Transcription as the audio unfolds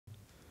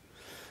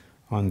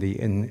on the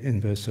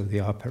inverse of the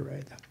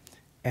operator.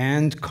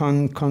 And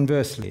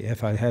conversely,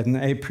 if I had an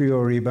a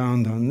priori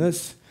bound on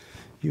this,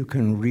 you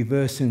can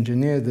reverse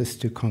engineer this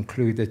to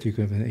conclude that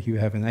you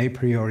have an a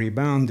priori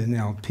bound in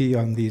LP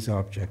on these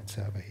objects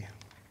over here.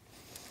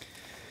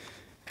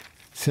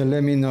 So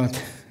let me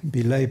not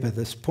belabor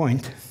this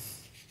point.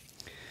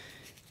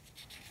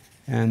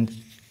 And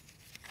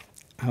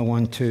I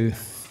want to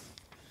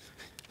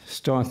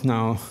start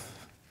now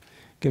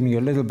giving you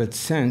a little bit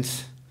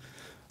sense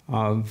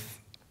of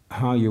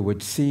how you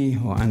would see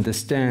or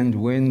understand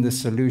when the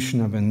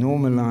solution of a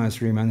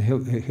normalized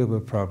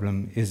Riemann-Hilbert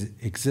problem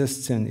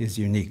exists and is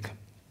unique.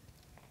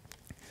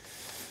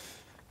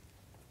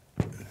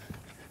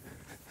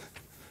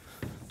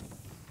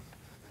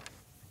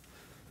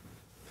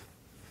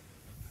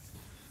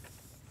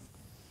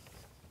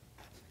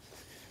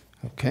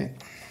 Okay.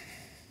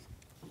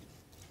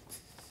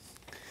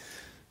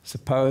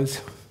 Suppose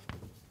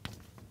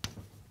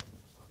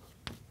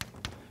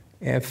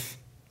f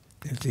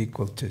is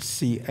equal to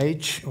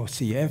ch or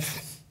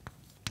cf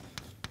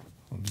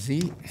of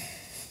z,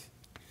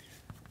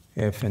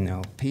 f in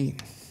LP,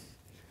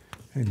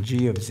 and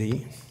g of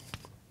z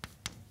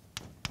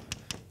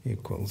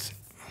equals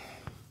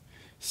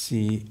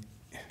c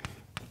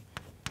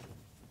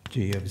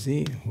g of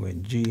z, where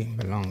g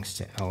belongs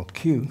to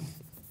LQ,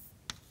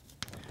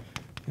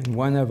 and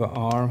 1 over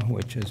r,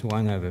 which is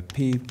 1 over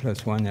p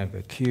plus 1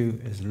 over q,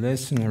 is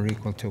less than or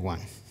equal to 1.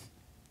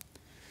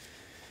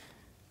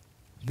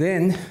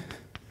 Then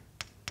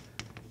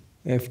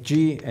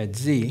fg at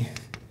z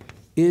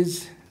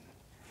is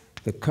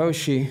the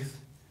Cauchy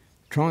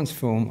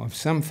transform of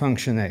some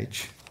function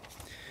h.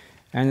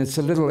 And it's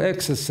a little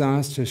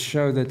exercise to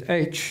show that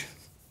h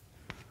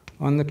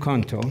on the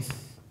contour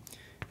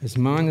is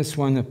minus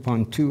 1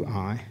 upon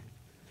 2i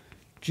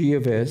g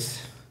of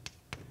s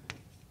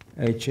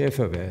hf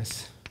of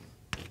s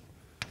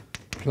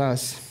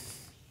plus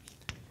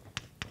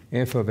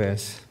f of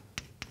s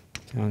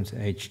times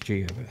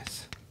hg of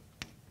s.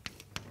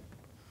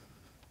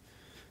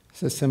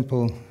 It's a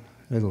simple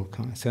little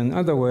concept. So in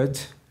other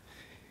words,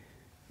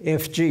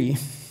 fg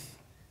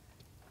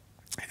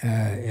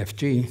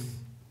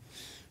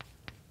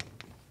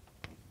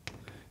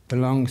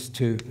belongs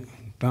to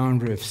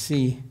boundary of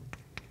C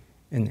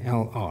in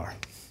LR.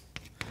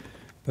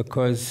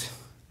 Because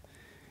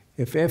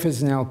if f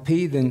is an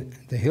LP, then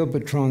the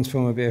Hilbert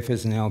transform of f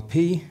is an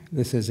LP.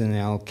 This is an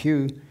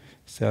LQ,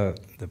 so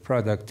the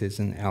product is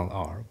an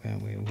LR,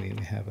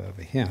 we have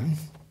over here.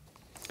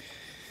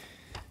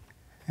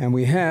 And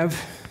we have,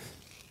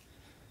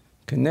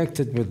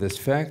 connected with this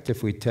fact,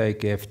 if we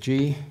take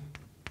fg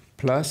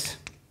plus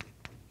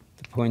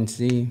the point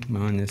z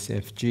minus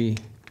fg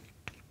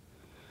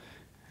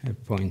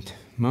at point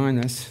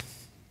minus,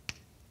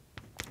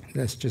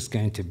 that's just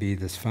going to be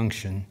this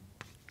function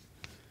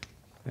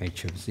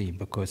h of z,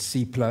 because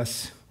c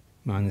plus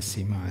minus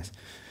c minus.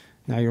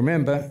 Now you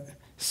remember,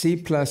 c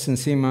plus and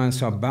c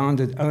minus are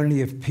bounded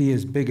only if p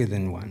is bigger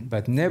than 1,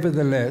 but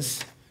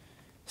nevertheless,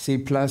 c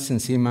plus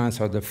and c minus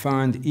are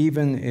defined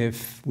even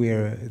if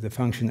the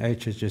function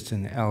h is just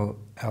an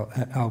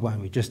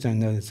L1. We just don't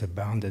know it's a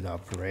bounded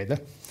operator,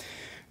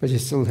 but you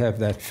still have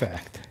that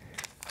fact.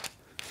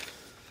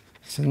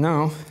 So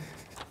now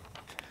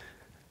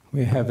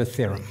we have a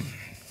theorem.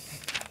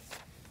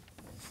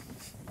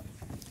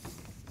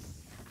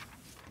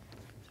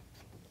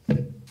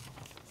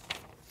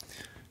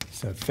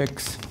 So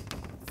fix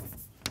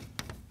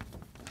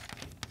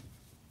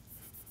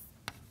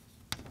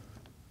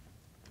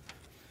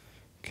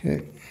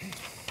okay.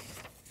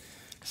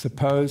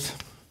 Suppose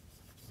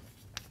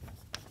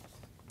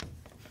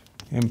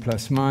m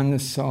plus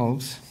minus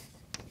solves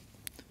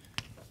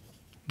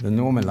the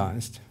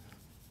normalized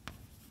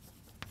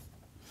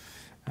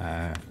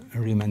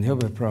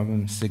Riemann-Hilbert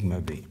problem sigma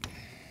b.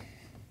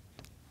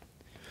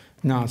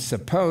 Now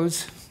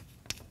suppose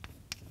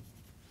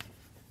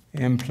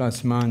m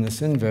plus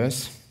minus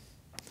inverse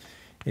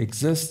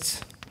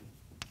exists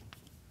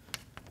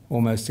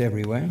almost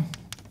everywhere,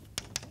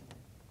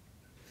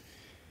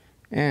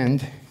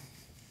 and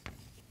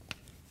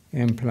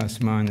m plus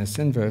minus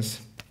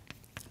inverse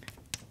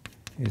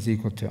is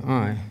equal to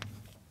I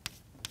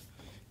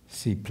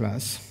C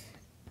plus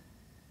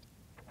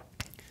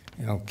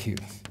LQ,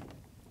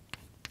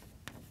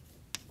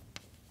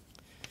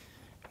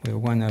 where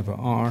 1 over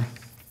R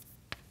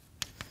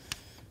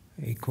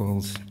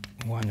equals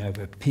 1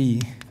 over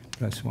P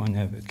plus 1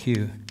 over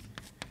Q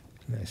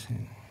less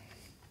than.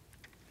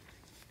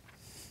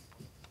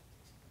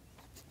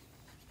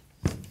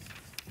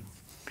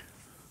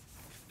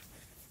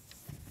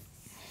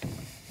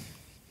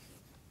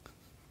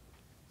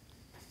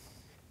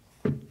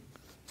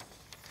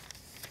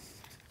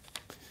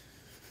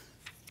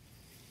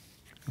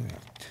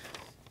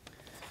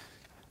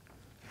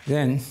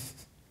 Then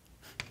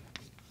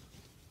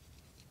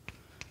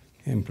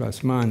m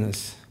plus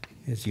minus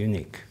is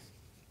unique.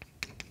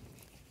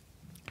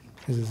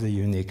 This is a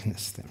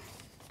uniqueness thing.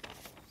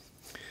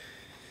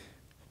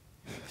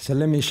 So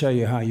let me show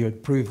you how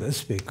you'd prove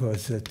this,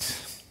 because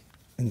it's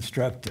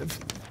instructive.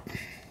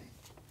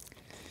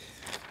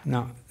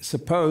 Now,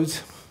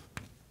 suppose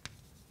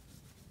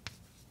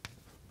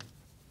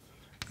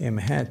m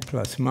hat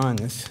plus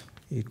minus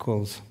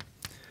equals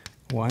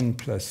 1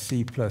 plus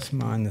c plus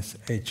minus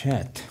h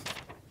hat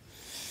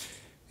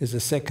is a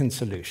second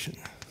solution.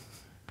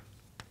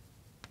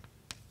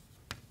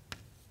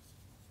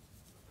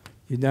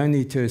 You don't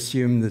need to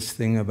assume this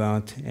thing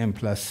about m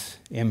plus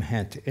m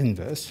hat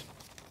inverse.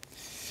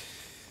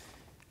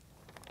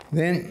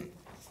 Then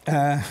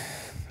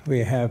we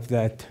have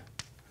that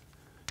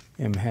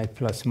m hat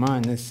plus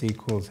minus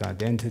equals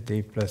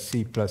identity plus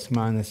c plus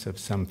minus of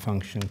some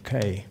function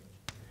k.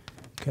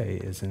 K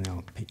is an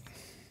LP.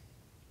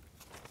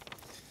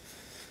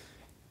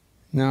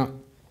 Now,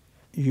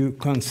 you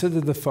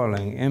consider the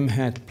following: m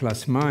hat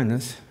plus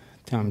minus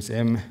times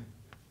m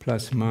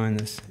plus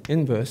minus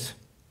inverse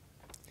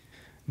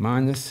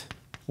minus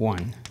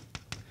 1.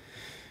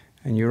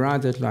 And you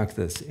write it like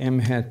this: m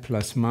hat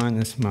plus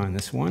minus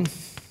minus 1,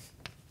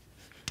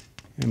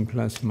 m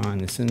plus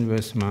minus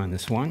inverse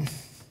minus 1,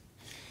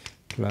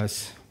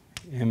 plus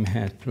m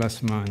hat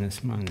plus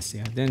minus minus the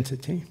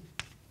identity,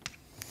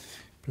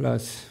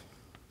 plus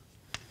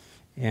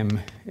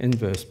m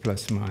inverse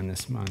plus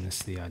minus minus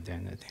the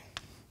identity.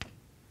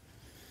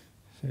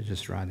 So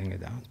just writing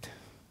it out.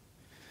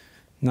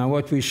 Now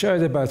what we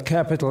showed about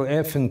capital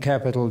F and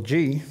capital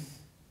G,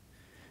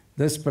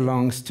 this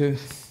belongs to,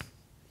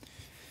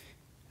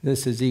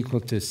 this is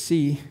equal to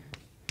C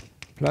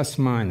plus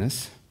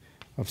minus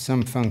of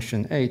some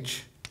function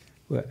h,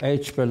 where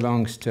h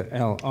belongs to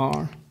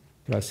LR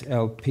plus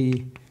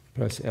LP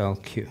plus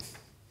LQ.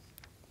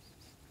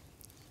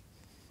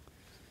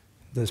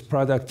 This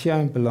product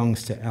here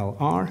belongs to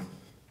LR.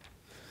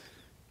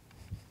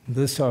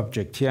 This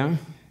object here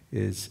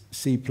is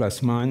C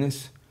plus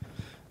minus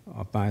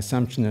by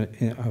assumption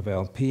of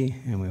LP,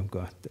 and we've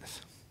got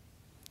this.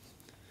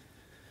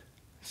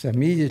 So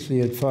immediately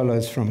it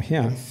follows from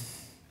here.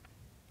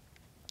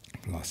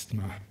 I've lost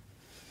my.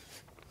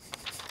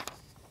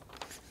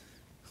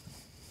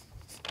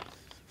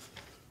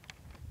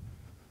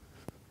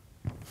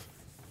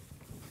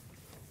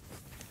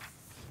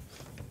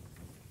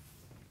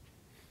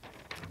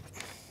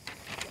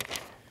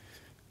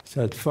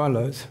 So it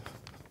follows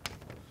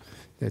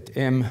that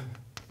m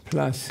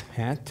plus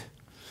hat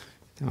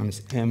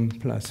times m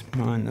plus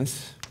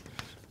minus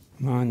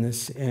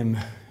minus m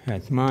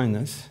hat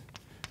minus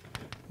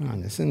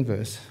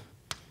inverse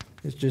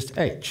is just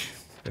h,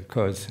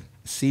 because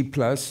c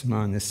plus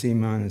minus c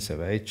minus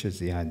of h is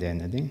the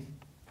identity.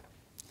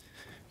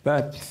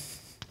 But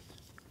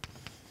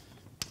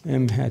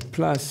m hat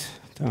plus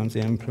times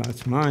m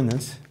plus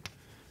minus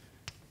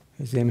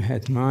is m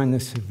hat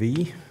minus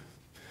v,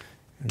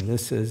 and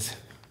this is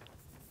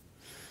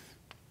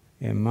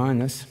m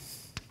minus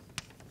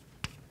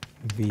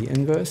v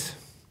inverse.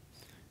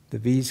 The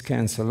v's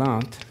cancel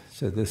out,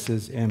 so this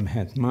is m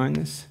hat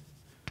minus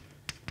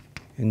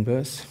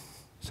inverse.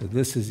 So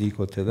this is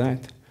equal to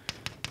that,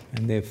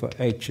 and therefore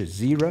h is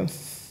 0,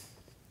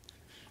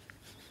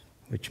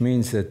 which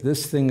means that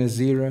this thing is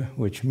 0,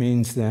 which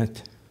means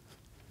that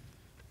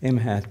m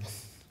hat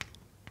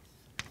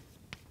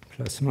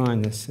plus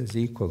minus is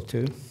equal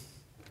to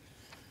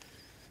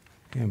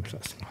m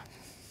plus 1.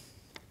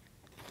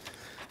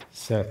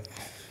 So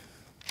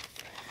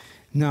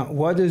now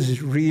what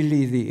is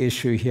really the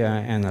issue here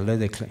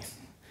analytically?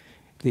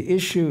 The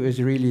issue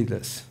is really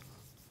this.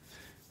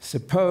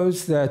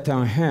 Suppose that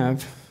I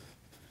have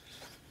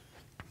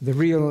the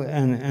real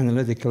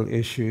analytical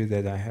issue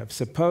that I have.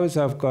 Suppose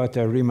I've got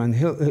a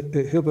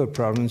Riemann-Hilbert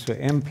problems for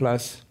m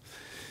plus,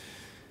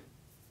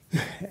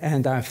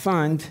 and I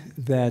find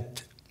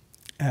that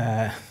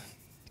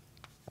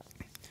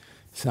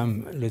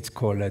let's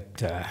call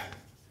it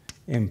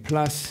m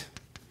plus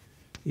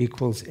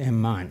equals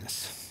m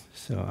minus.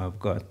 So I've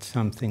got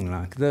something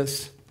like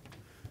this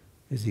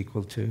is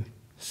equal to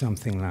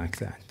something like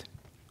that.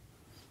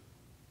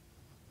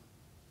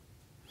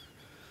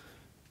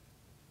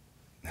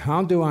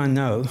 How do I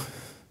know?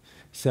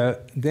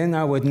 So then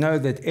I would know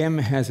that m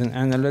has an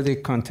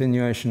analytic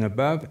continuation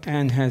above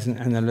and has an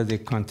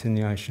analytic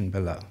continuation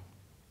below.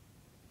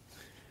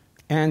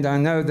 And I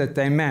know that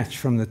they match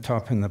from the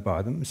top and the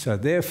bottom. So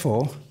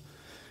therefore,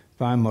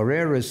 by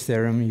Morera's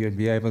theorem, you'd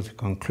be able to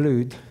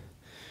conclude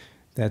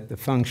that the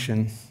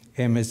function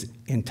m is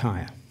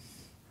entire.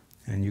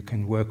 And you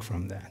can work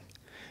from that.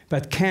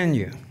 But can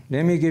you?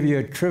 Let me give you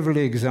a trivial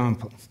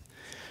example.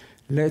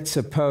 Let's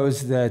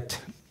suppose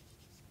that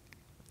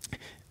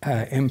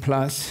m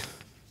plus,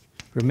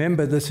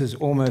 remember this is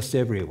almost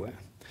everywhere.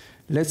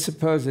 Let's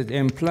suppose that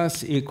m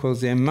plus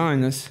equals m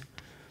minus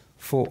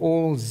for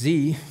all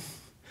z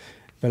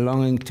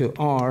belonging to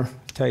R,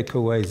 take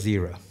away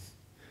 0.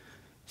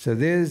 So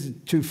there's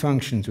two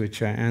functions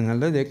which are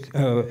analytic,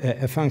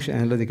 a function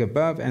analytic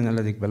above,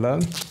 analytic below,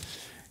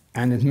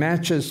 and it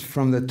matches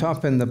from the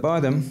top and the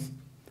bottom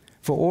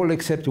for all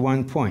except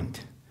one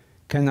point.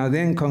 Can I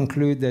then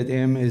conclude that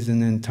m is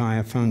an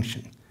entire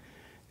function?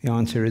 The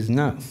answer is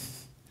no.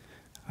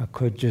 I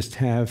could just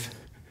have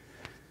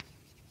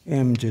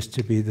m just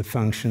to be the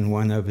function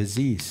 1 over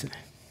z, say.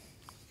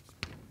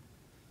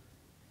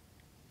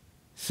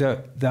 So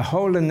the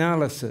whole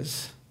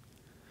analysis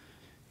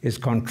is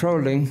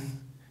controlling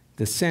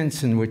the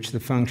sense in which the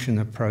function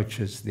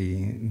approaches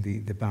the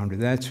boundary.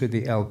 That's where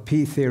the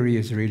LP theory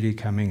is really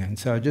coming in.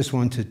 So I just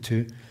wanted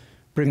to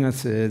bring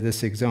us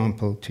this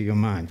example to your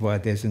mind, why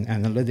there's an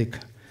analytic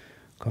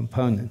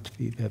component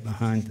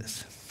behind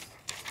this.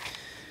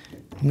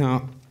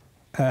 Now,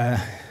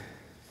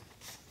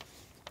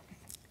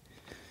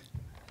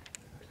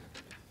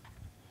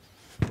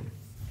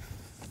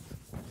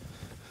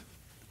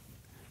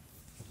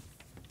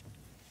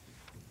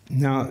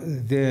 now,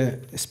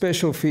 the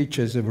special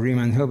features of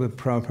Riemann-Hilbert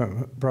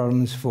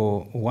problems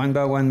for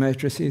one-by-one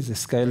matrices, the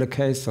scalar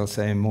case, I'll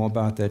say more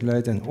about that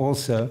later, and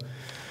also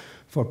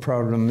for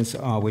problems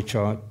which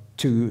are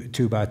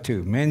two by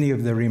two. Many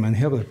of the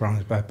Riemann-Hilbert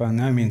problems, but by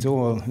no means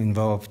all,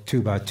 involve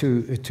two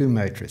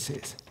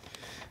matrices.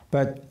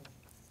 But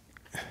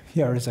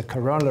here is a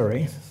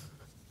corollary.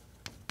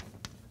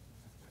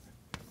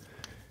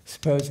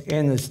 Suppose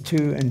n is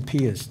 2 and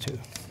p is 2.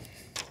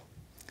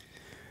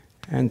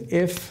 And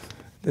if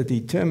the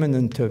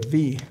determinant of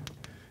V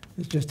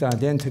is just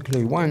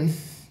identically 1,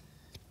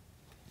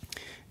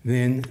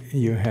 then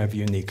you have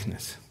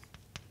uniqueness.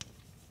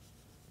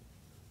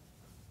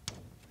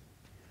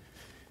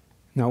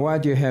 Now, why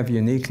do you have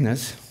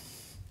uniqueness?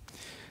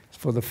 It's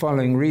for the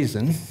following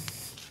reason,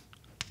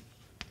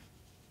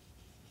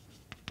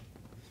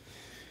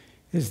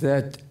 is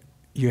that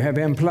you have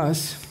m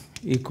plus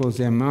equals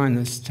m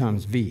minus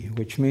times V,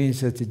 which means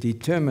that the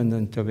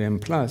determinant of m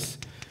plus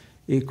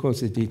equals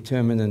the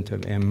determinant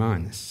of m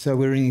minus. So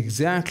we're in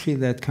exactly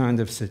that kind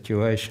of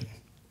situation.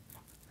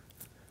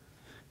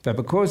 But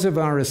because of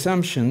our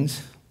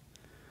assumptions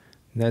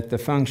that the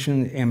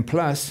function m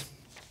plus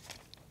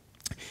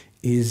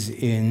is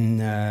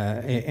in,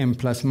 m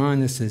plus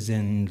minus is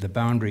in the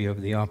boundary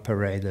of the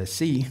operator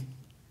C,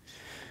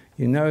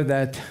 you know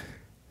that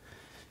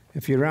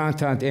if you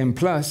write out m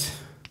plus,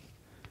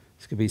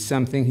 it's going to be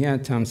something here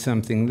times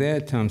something there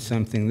times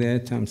something there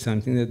times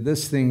something there.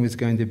 This thing was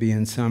going to be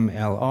in some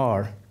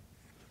LR,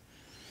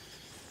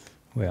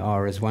 where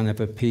R is 1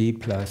 over P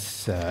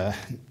plus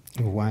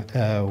 1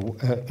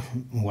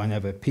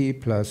 over P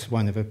plus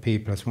 1 over P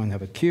plus 1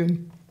 over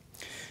Q.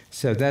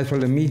 So that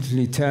will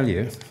immediately tell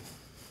you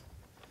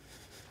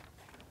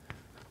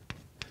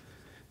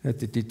that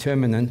the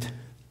determinant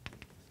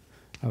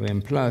of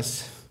m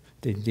plus,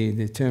 the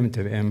determinant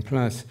of m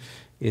plus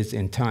is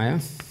entire.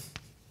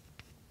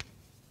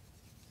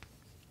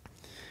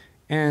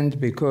 And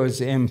because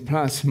m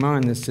plus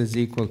minus is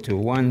equal to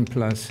 1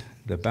 plus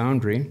the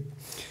boundary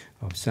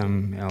of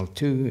some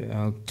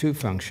L2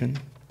 function,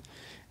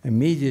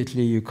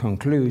 immediately you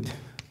conclude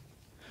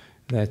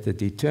that the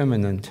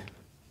determinant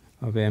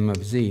of m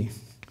of z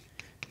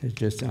is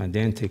just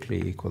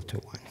identically equal to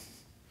 1.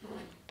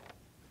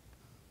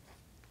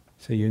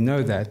 So you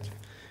know that.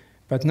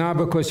 But now,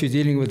 because you're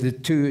dealing with the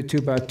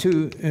 2 by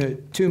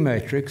 2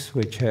 matrix,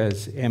 which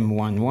has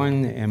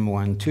M11,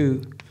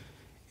 M12,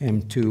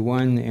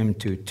 M21,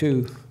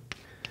 M22,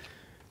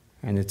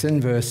 and its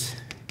inverse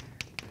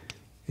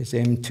is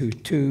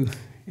M22,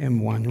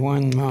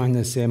 M11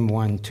 minus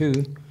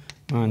M12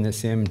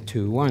 minus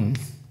M21.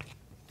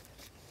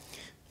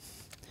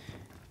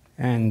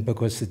 And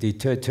because the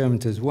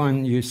determinant is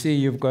 1, you see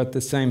you've got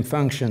the same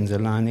functions are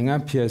lining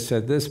up here. So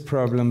this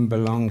problem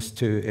belongs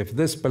to, if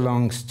this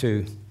belongs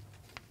to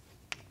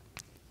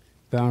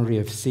boundary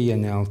of C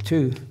and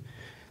L2,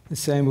 the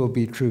same will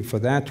be true for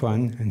that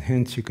one, and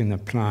hence you can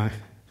apply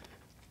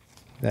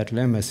that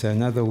lemma. So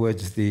in other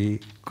words, the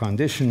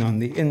condition on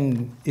the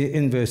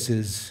inverse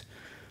is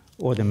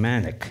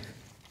automatic.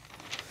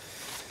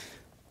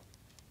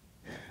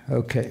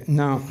 Okay,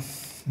 now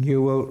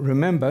you will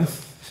remember,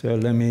 so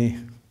let me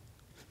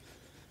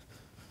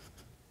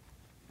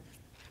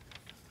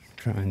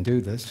try and do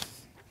this.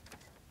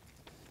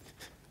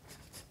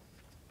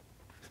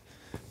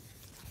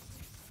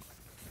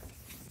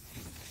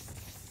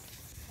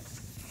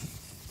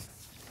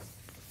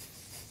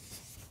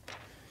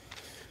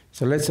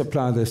 So let's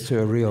apply this to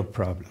a real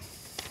problem.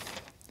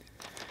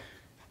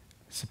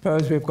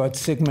 Suppose we've got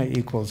sigma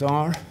equals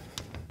r,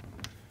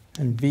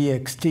 and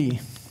vxt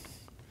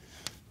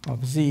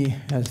of z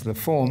has the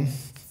form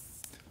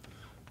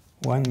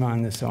 1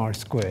 minus r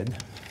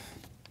squared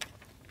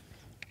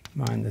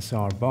minus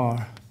r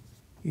bar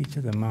e to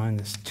the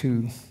minus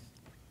 2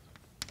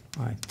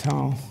 I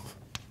tau,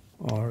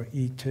 or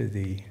e to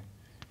the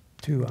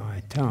 2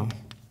 I tau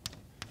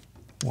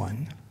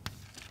 1.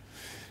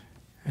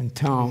 And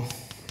tau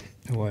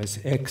was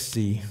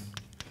xz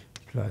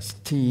plus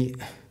t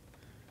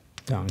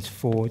times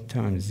 4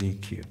 times z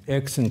cubed.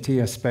 X and t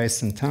are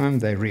space and time,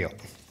 they're real.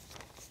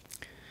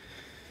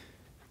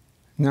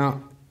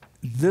 Now,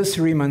 this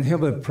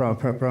Riemann-Hilbert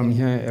problem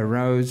here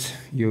arose,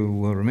 you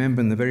will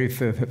remember in the very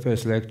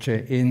first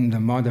lecture, in the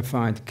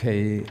modified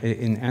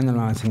in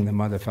analyzing the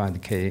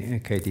modified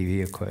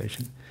KdV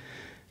equation.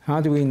 How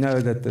do we know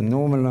that the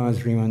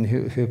normalized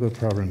Riemann-Hilbert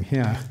problem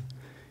here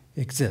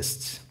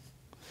exists?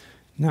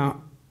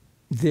 Now,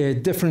 there are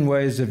different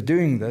ways of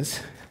doing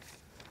this,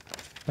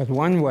 but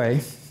one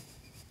way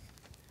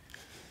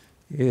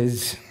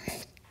is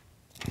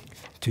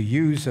to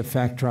use a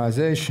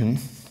factorization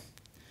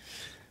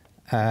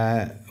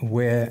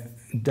where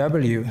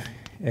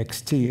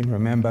wxt,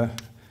 remember,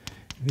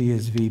 v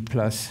is v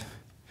plus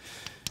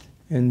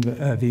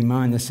v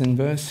minus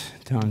inverse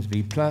times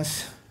v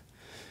plus,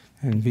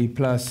 and v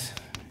plus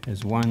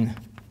is 1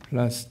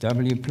 plus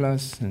w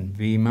plus, and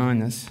v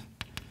minus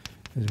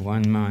is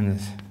 1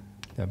 minus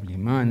w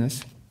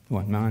minus,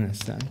 1 minus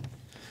that.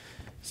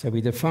 So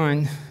we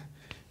define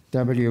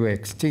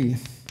wxt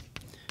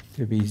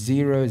to be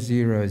 0,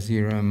 0,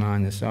 0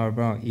 minus r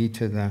bar e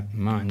to the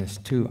minus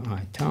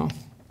 2I tau.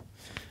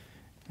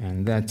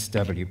 And that's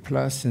w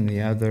plus, and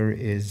the other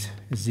is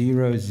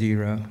 0,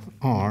 0,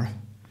 r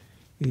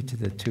e to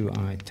the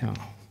 2I tau.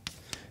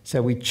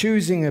 So we're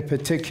choosing a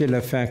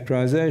particular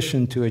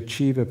factorization to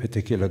achieve a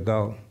particular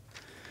goal.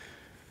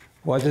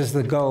 What is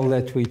the goal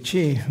that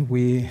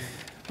we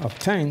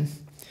obtain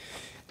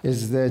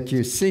is that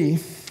you see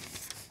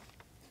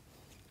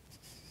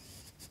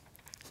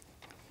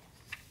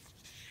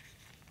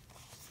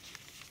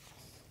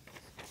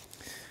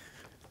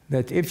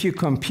that if you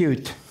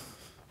compute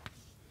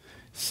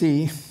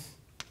c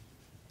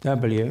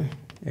w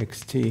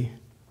xt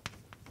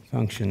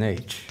function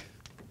h,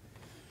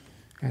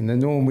 and the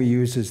norm we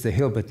use is the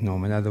Hilbert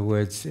norm. In other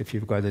words, if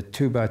you've got a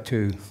 2 by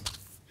 2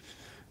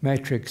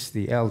 matrix,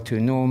 the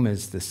L2 norm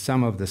is the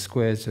sum of the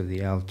squares of the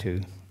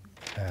L2,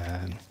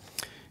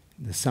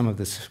 the sum of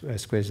the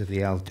squares of the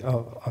L2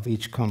 of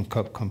each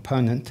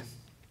component.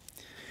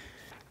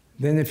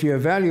 Then if you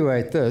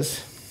evaluate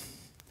this,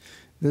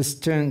 this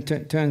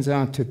turns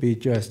out to be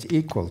just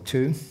equal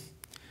to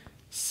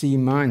c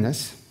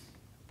minus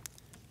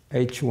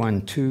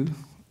h12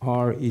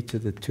 r e to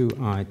the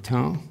 2I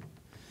tau,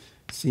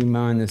 c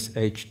minus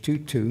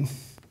h22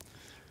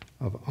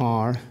 of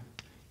r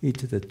e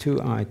to the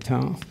 2I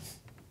tau.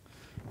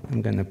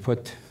 I'm going to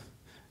put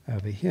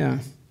over here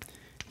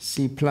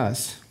c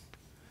plus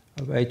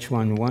of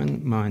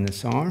h11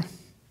 minus r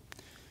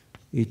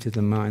e to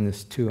the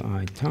minus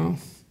 2I tau.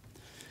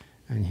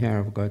 And here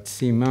I've got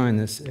c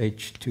minus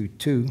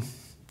h22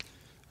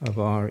 of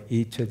r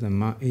e to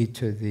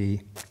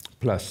the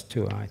plus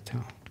 2I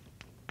tau.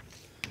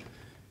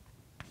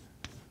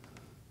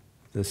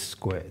 This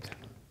squared.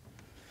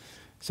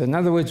 So in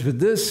other words, with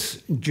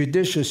this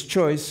judicious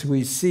choice,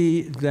 we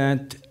see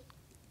that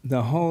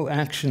the whole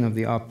action of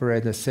the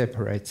operator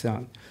separates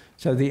out.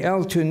 So the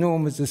L2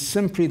 norm is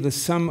simply the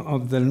sum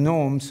of the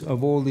norms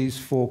of all these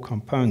 4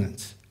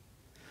 components.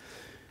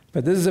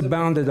 But this is a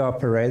bounded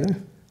operator.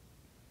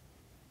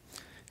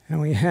 And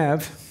we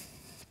have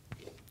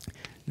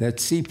that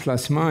C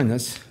plus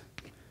minus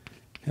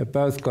have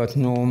both got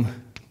norm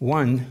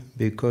 1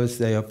 because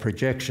they are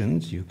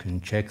projections. You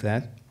can check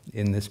that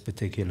in this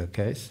particular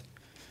case.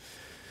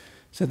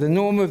 So the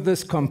norm of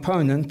this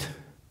component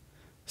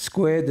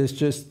squared is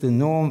just the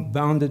norm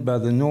bounded by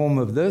the norm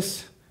of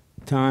this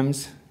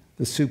times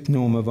the sup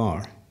norm of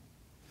R.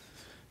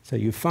 So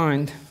you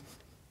find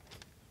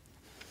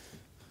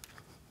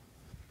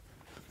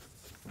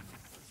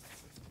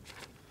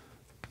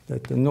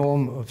that the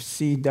norm of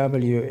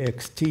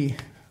CWXT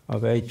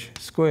of H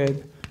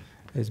squared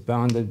is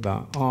bounded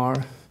by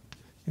R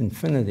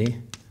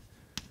infinity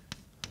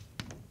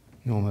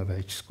norm of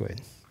H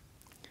squared.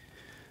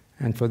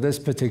 And for this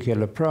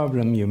particular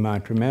problem, you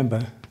might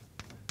remember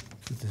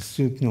that the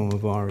sup norm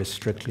of R is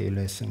strictly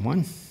less than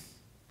 1.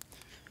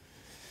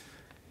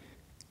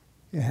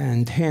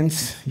 And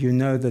hence, you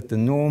know that the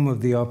norm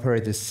of the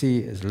operator C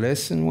is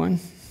less than 1.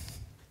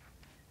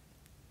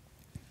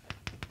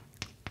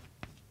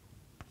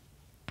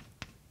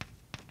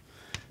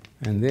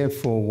 And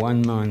therefore,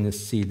 1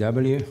 minus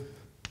CW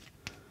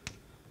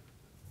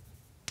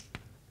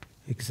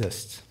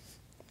exists.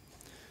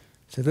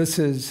 So this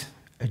is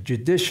a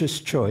judicious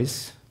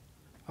choice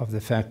of the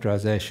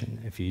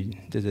factorization. If you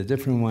did a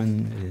different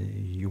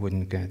one, you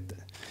wouldn't get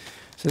that.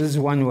 So this is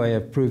one way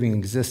of proving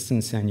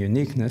existence and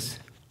uniqueness.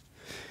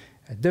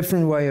 A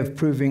different way of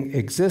proving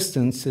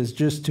existence is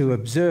just to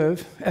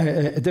observe,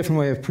 a different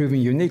way of proving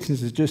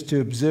uniqueness is just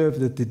to observe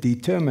that the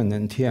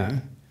determinant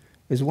here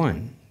is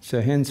 1.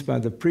 So hence, by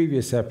the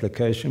previous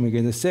application, we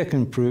get a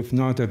second proof,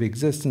 not of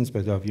existence,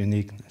 but of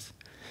uniqueness.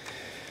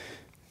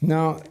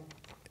 Now,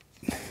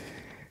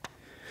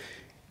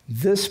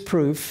 this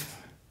proof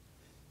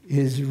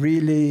is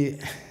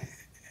really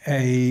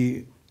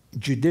a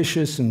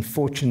judicious and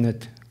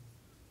fortunate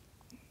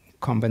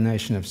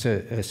combination of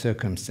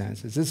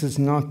circumstances. This is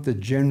not the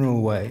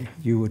general way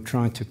you would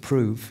try to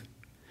prove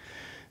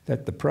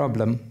that the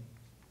problem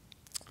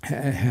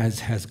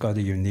has got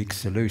a unique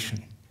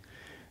solution.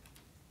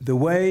 The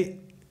way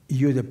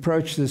you'd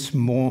approach this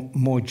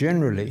more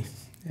generally,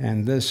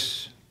 and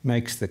this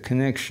makes the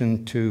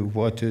connection to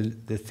what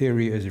the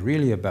theory is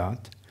really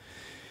about,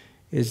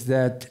 is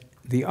that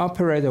the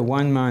operator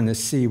 1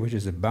 minus C, which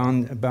is a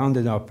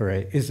bounded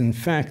operator, is in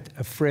fact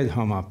a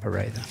Fredholm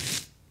operator.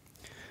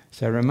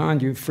 So I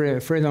remind you,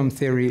 Fredholm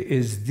theory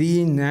is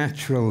the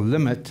natural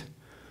limit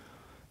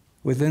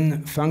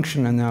within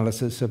functional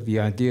analysis of the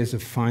ideas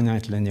of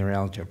finite linear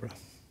algebra.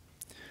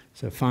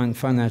 So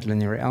finite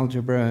linear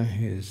algebra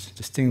is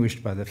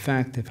distinguished by the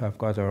fact if I've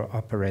got our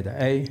operator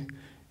A,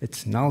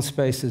 its null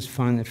space is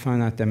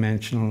finite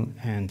dimensional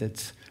and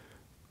its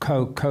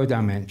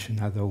co-dimension,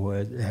 in other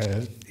words,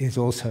 is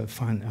also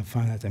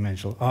finite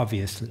dimensional,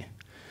 obviously.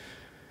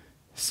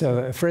 So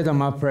a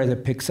Fredholm operator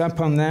picks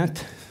up on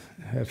that.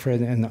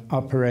 An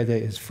operator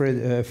is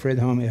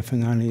Fredholm if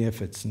and only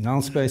if its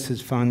null space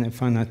is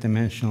finite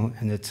dimensional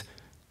and its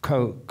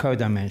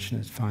co-dimension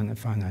is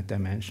finite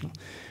dimensional.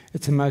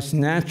 It's the most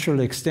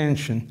natural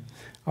extension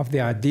of the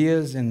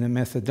ideas and the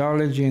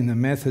methodology and the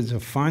methods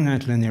of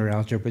finite linear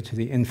algebra to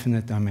the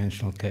infinite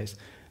dimensional case.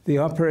 The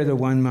operator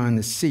 1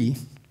 minus C,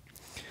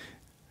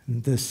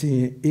 the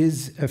C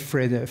is a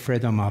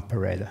Fredholm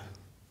operator.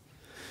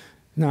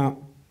 Now,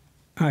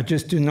 I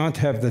just do not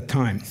have the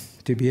time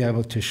to be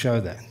able to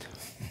show that.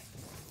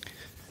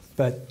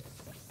 But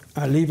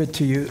I'll leave it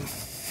to you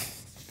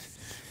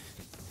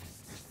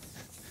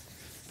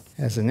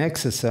as an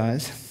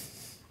exercise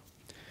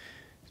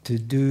to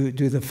do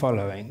the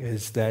following,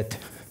 is that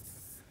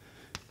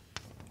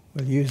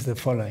we'll use the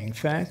following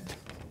fact.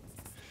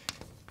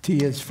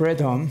 T is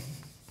Fredholm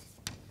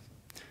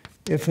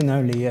if and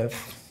only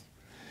if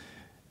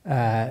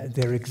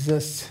there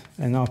exists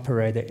an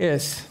operator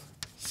S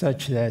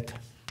such that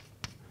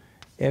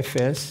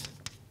Fs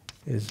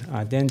is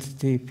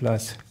identity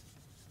plus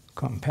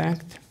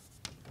compact,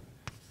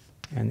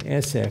 and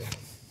SF,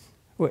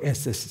 or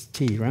S is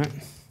T, right,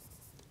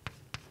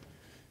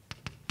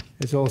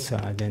 is also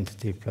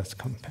identity plus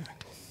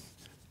compact.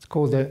 It's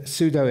called a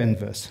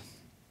pseudo-inverse.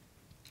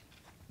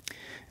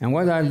 And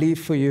what I leave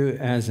for you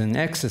as an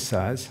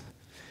exercise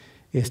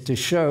is to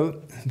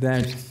show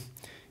that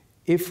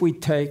if we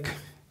take,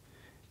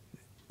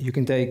 you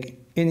can take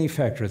any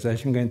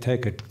factorization. I'm going to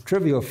take a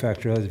trivial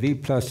factorization, V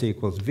plus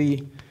equals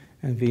V,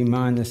 and V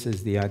minus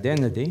is the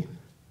identity.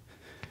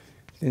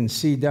 Then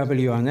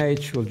CW on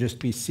H will just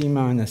be C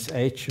minus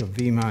H of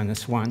V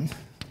minus 1.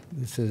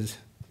 This is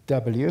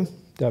W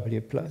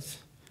plus.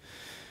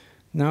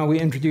 Now we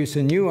introduce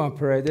a new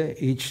operator,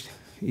 each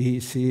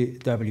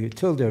ECW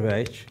tilde of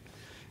H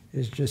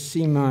is just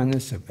C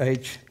minus of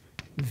H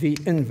V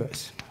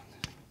inverse.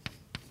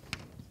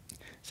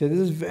 So this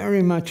is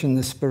very much in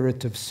the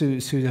spirit of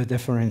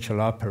pseudo-differential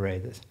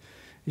operators.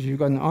 If you've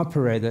got an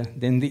operator,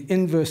 then the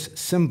inverse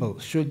symbol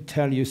should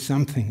tell you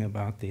something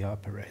about the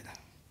operator.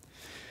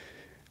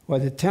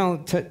 What it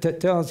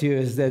tells you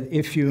is that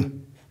if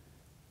you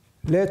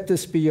let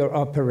this be your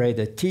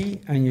operator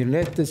T and you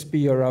let this be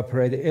your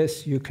operator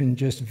S, you can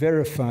just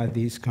verify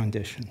these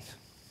conditions.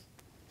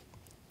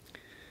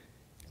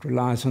 It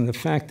relies on the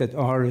fact that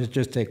R is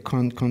just a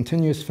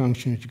continuous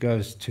function which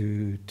goes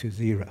to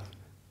 0.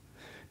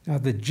 Now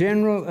the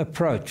general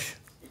approach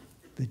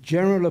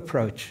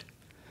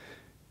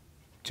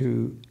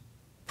to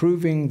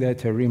proving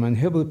that a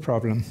Riemann-Hilbert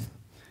problem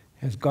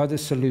has got a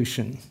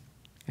solution,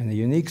 and the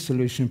unique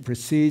solution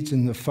proceeds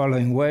in the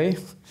following way,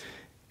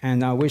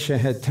 and I wish I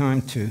had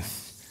time to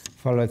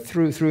follow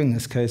through in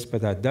this case,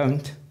 but I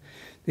don't.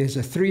 There's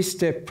a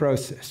 3-step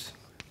process.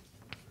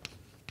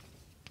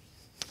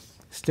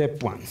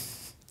 Step 1,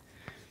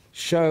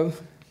 show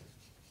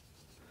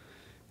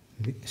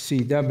the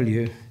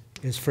CW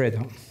is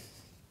Fredholm.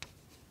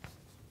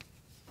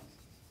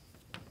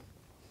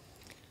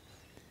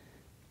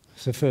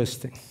 It's the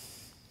first thing.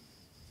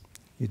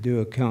 You do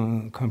a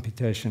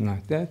computation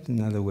like that. In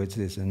other words,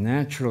 there's a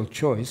natural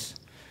choice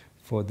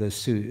for the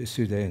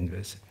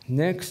pseudo-inverse.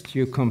 Next,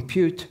 you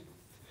compute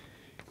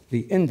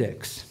the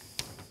index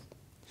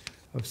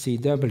of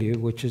CW,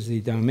 which is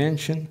the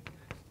dimension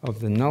of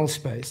the null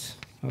space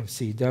of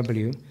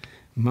CW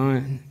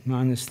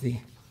minus the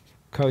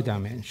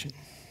codimension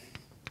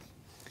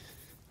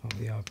of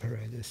the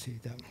operator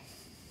CW.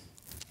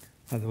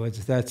 In other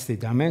words, that's the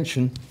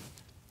dimension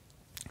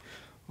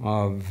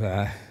of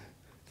the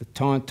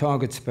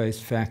target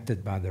space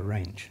factored by the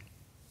range.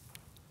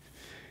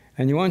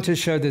 And you want to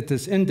show that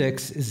this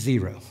index is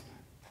 0.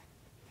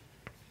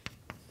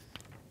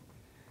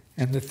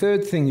 And the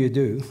third thing you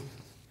do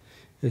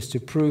is to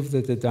prove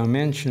that the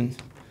dimension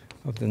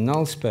of the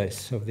null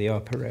space of the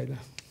operator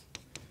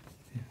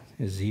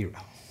is 0.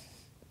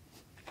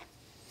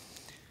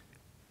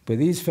 With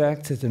these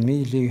facts, it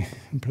immediately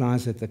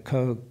implies that the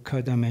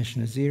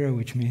codimension is 0,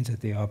 which means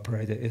that the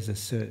operator is a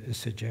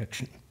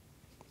surjection.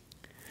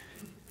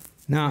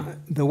 Now,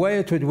 the way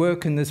it would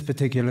work in this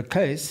particular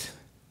case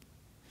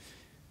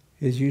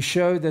is you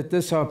show that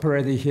this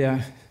operator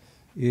here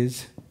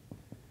is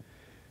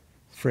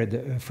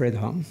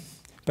Fredholm,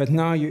 but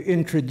now you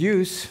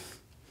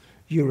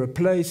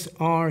replace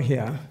R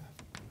here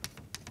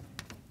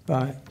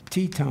by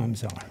T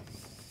times R.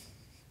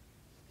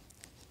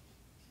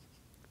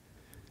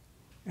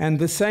 And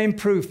the same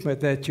proof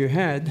that you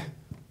had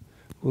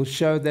will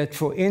show that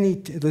for any,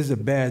 this is a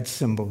bad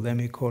symbol, let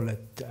me call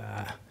it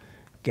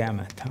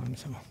gamma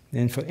times R.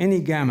 Then for any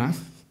gamma,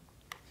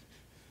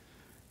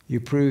 you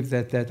prove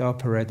that that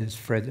operator is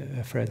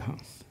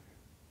Fredholm.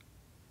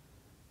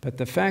 But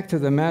the fact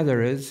of the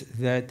matter is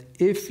that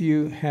if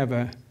you have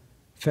a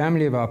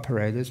family of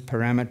operators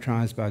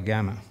parameterized by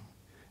gamma,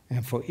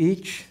 And for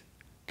each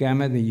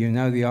gamma, you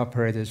know the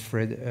operator is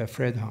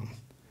Fredholm,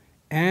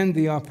 and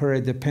the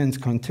operator depends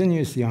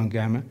continuously on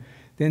gamma,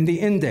 then the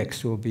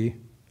index will be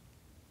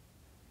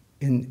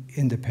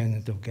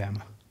independent of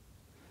gamma.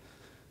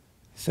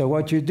 So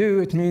what you do,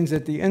 it means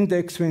that the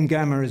index when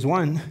gamma is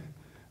 1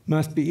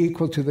 must be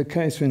equal to the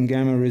case when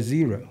gamma is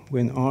 0,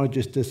 when R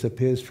just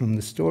disappears from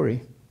the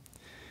story.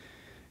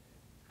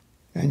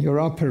 And your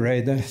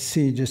operator,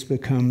 C, just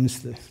becomes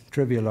the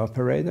trivial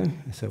operator.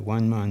 So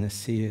 1 minus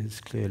C is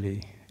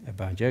clearly a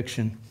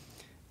bijection,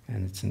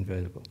 and it's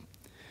invertible.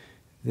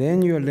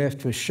 Then you're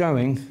left with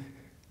showing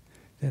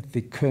that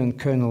the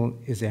kernel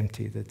is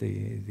empty, that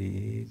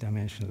the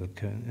dimension of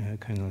the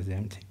kernel is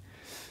empty.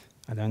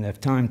 I don't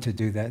have time to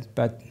do that,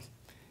 but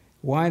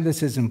why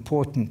this is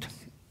important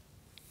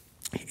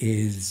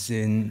is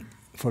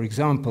for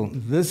example,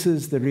 this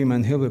is the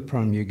Riemann-Hilbert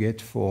problem you get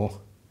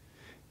for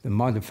the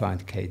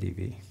modified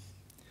KdV.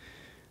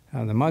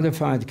 The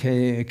modified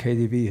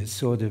KdV is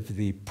sort of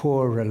the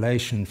poor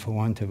relation, for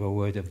want of a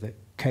word, of the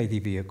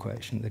KdV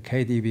equation. The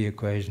KdV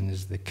equation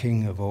is the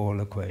king of all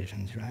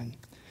equations, right?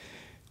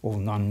 All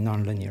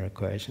nonlinear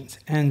equations.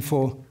 And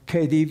for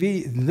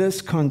KdV,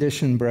 this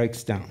condition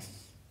breaks down.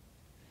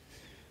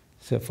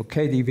 So for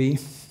KdV,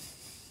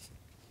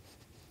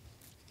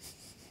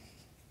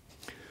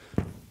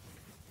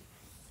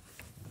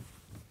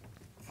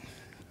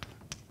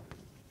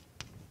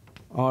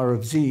 R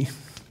of Z,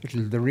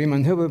 the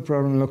Riemann-Hilbert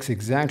problem looks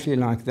exactly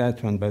like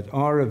that one, but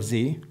R of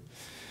Z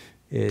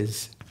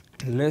is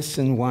less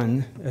than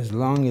 1 as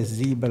long as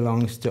Z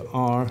belongs to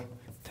R,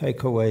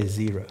 take away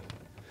 0.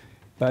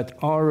 But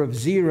R of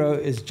 0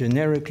 is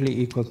generically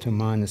equal to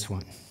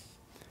 -1.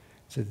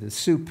 So the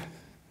soup.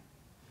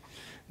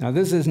 Now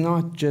this is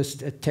not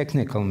just a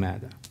technical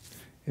matter.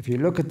 If you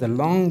look at the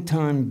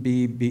long-time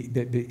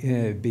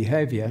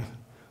behavior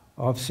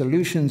of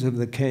solutions of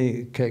the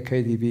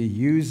KdV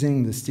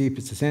using the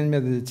steepest descent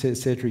method,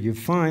 etc., you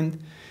find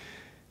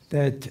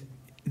that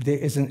there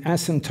is an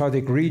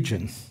asymptotic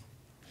region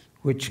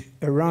which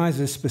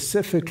arises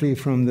specifically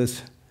from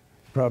this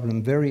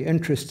problem, very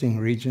interesting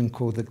region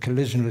called the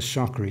collisionless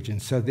shock region.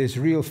 So there's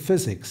real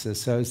physics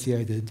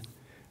associated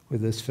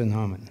with this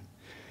phenomenon.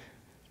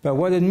 But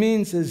what it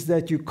means is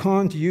that you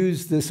can't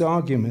use this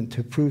argument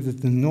to prove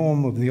that the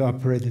norm of the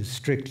operator is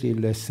strictly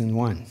less than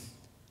 1.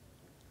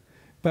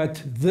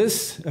 But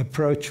this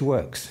approach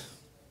works.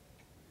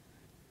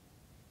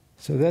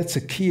 So that's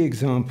a key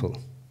example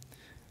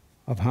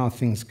of how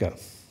things go.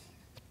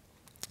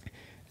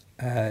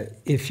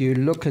 If you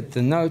look at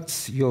the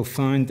notes, you'll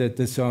find that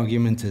this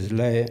argument is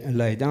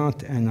laid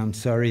out, and I'm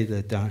sorry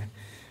that I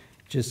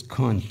just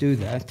can't do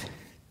that.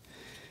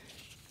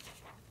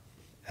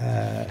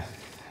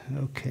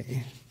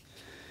 Okay.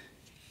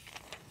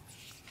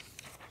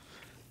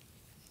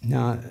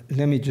 Now,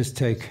 let me just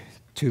take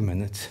 2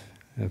 minutes,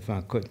 if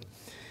I could.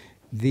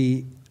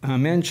 I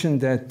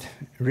mentioned that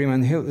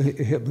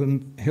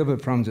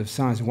Riemann-Hilbert problems of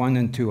size 1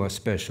 and 2 are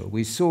special.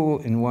 We saw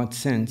in what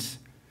sense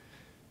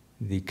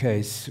the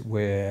case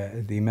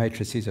where the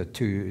matrices are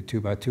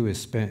 2 by 2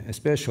 is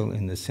special,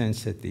 in the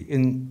sense that the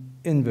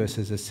inverse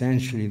is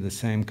essentially the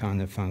same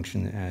kind of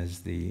function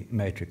as the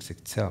matrix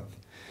itself.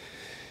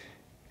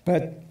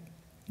 But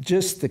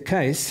just the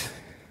case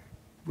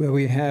where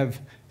we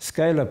have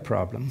scalar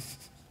problem,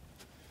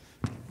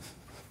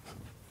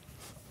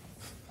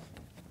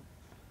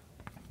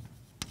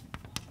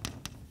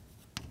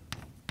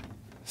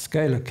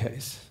 scalar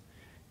case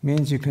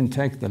means you can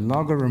take the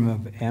logarithm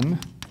of m,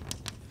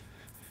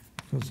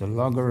 because the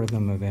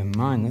logarithm of m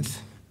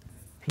minus,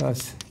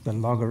 plus the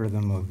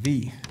logarithm of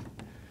v.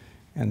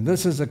 And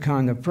this is a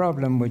kind of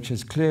problem which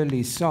is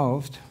clearly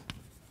solved,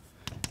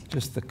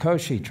 just the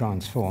Cauchy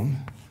transform,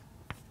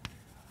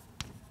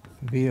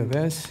 v of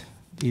s,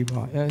 d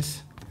bar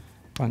s,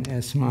 upon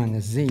s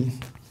minus z,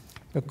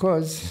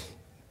 because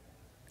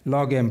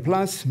log m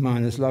plus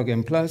minus log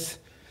m plus,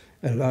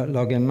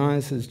 log m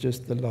minus is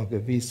just the log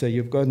of v. So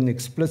you've got an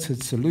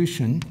explicit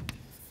solution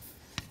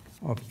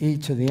of e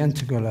to the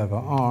integral over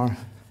r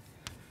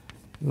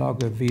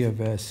log of v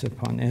of s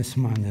upon s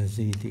minus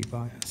z d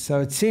by s. So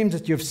it seems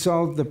that you've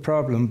solved the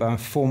problem by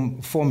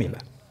formula.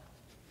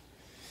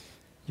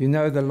 You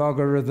know the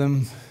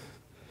logarithm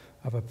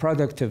of a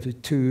product of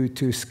two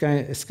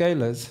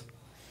scalars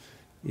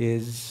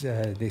is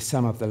the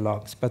sum of the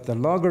logs. But the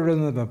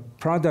logarithm of a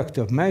product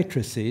of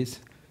matrices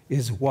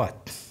is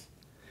what?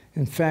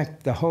 In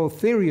fact, the whole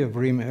theory of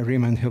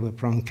Riemann-Hilbert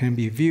problem can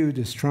be viewed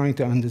as trying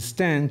to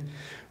understand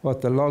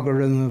what the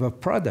logarithm of a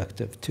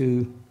product of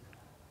two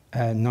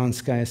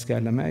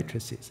non-scalar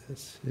matrices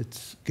is.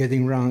 It's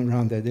getting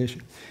around that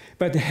issue.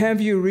 But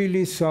have you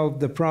really solved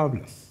the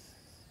problem?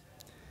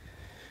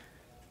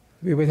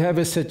 We would have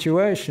a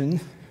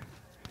situation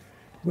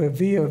where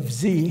v of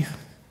z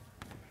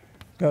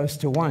goes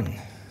to 1.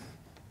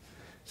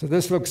 So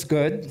this looks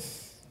good.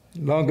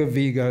 Log of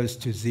v goes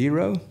to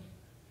 0.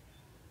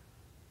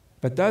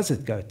 But does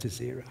it go to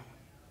 0?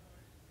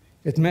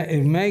 It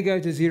may go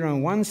to 0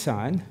 on one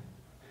side,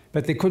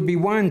 but there could be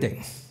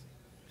winding.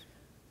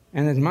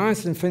 And at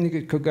minus infinity,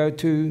 it could go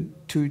to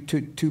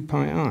 2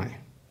 pi I.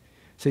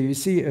 So you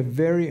see a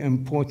very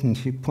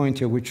important point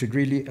here, which should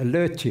really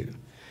alert you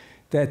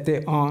that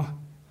there are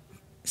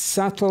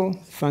subtle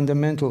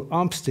fundamental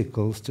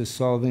obstacles to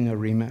solving a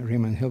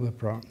Riemann-Hilbert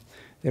problem.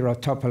 There are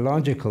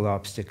topological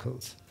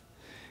obstacles.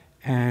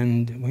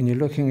 And when you're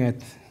looking at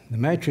the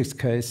matrix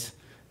case,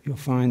 you'll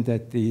find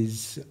that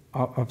these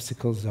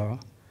obstacles are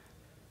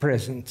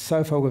present.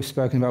 So far we've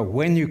spoken about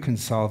when you can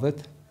solve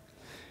it,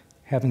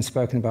 haven't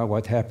spoken about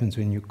what happens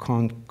when you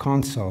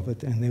can't solve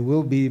it, and there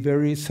will be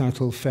very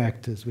subtle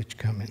factors which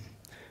come in.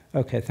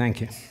 Okay, thank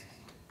you.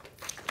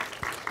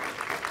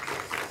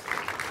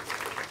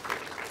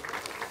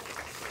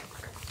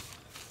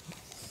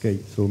 Okay,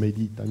 so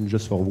maybe time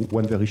just for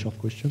one very short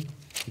question,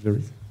 if there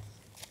is.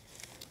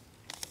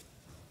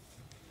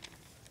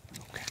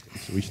 Okay.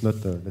 So if not,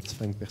 let's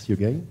thank Percy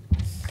again.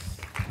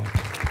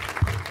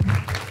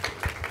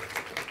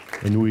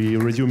 And we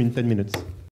resume in 10 minutes.